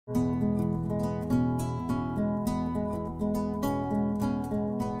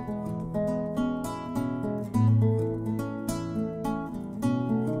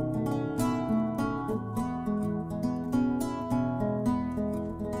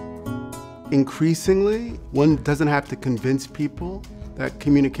Increasingly, one doesn't have to convince people that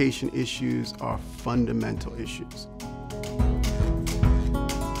communication issues are fundamental issues.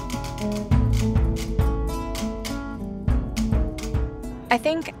 I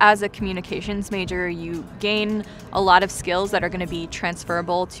think as a communications major, you gain a lot of skills that are going to be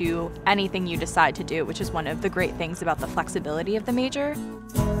transferable to anything you decide to do, which is one of the great things about the flexibility of the major.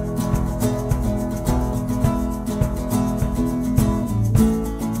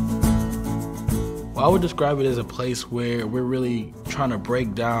 I would describe it as a place where we're really trying to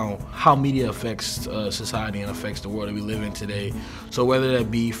break down how media affects society and affects the world that we live in today. So whether that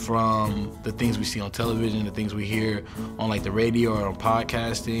be from the things we see on television, the things we hear on like the radio or on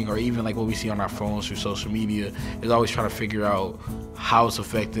podcasting, or even like what we see on our phones through social media, is always trying to figure out how it's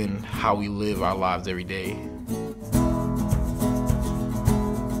affecting how we live our lives every day.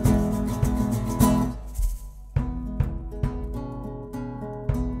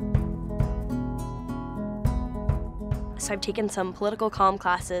 So I've taken some political comm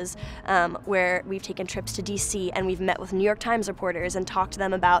classes where we've taken trips to DC and we've met with New York Times reporters and talked to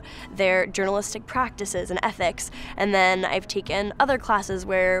them about their journalistic practices and ethics. And then I've taken other classes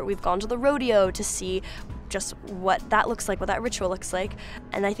where we've gone to the rodeo to see just what that looks like, what that ritual looks like.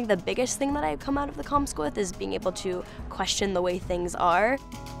 And I think the biggest thing that I've come out of the comm school with is being able to question the way things are.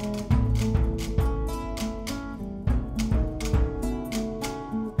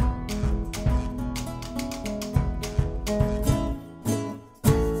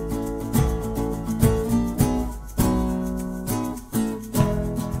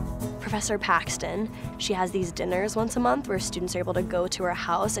 Professor Paxton, she has these dinners once a month where students are able to go to her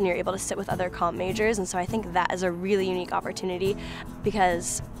house and you're able to sit with other comm majors, and so I think that is a really unique opportunity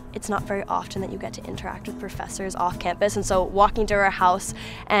because it's not very often that you get to interact with professors off campus, and so walking to her house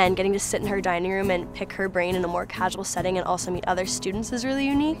and getting to sit in her dining room and pick her brain in a more casual setting and also meet other students is really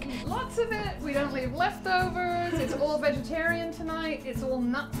unique. Lots of it, we don't leave leftovers, it's all vegetarian tonight, it's all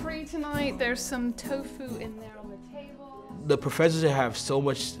nut-free tonight, there's some tofu in there on the table. The professors have so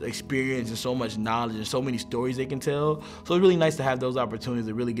much experience and so much knowledge and so many stories they can tell. So it's really nice to have those opportunities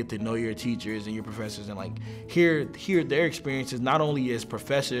to really get to know your teachers and your professors and like hear their experiences, not only as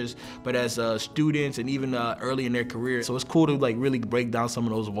professors, but as students and even early in their career. So it's cool to like really break down some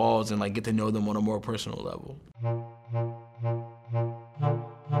of those walls and like get to know them on a more personal level.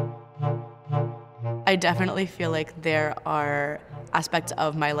 I definitely feel like there are aspects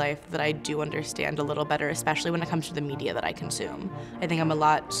of my life that I do understand a little better, especially when it comes to the media that I consume. I think I'm a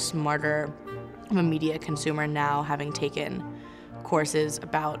lot smarter of a media consumer now, having taken courses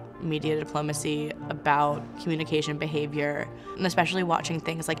about media diplomacy, about communication behavior, and especially watching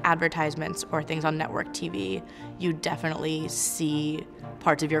things like advertisements or things on network TV. You definitely see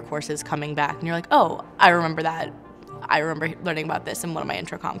parts of your courses coming back and you're like, oh, I remember that. I remember learning about this in one of my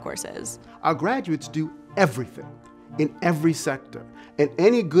introcom courses. Our graduates do everything in every sector, and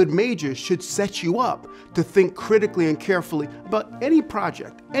any good major should set you up to think critically and carefully about any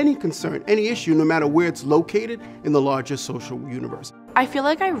project, any concern, any issue, no matter where it's located in the larger social universe. I feel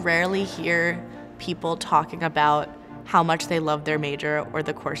like I rarely hear people talking about how much they love their major or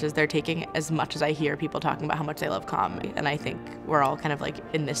the courses they're taking as much as I hear people talking about how much they love comm. And I think we're all kind of like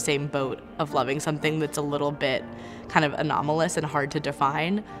in the same boat of loving something that's a little bit kind of anomalous and hard to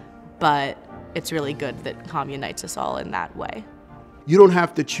define, but it's really good that comm unites us all in that way. You don't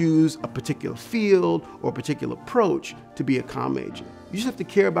have to choose a particular field or a particular approach to be a comm major. You just have to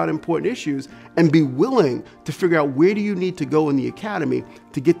care about important issues and be willing to figure out where do you need to go in the academy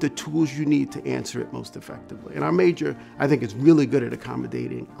to get the tools you need to answer it most effectively. And our major, I think, is really good at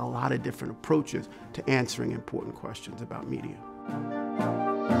accommodating a lot of different approaches to answering important questions about media.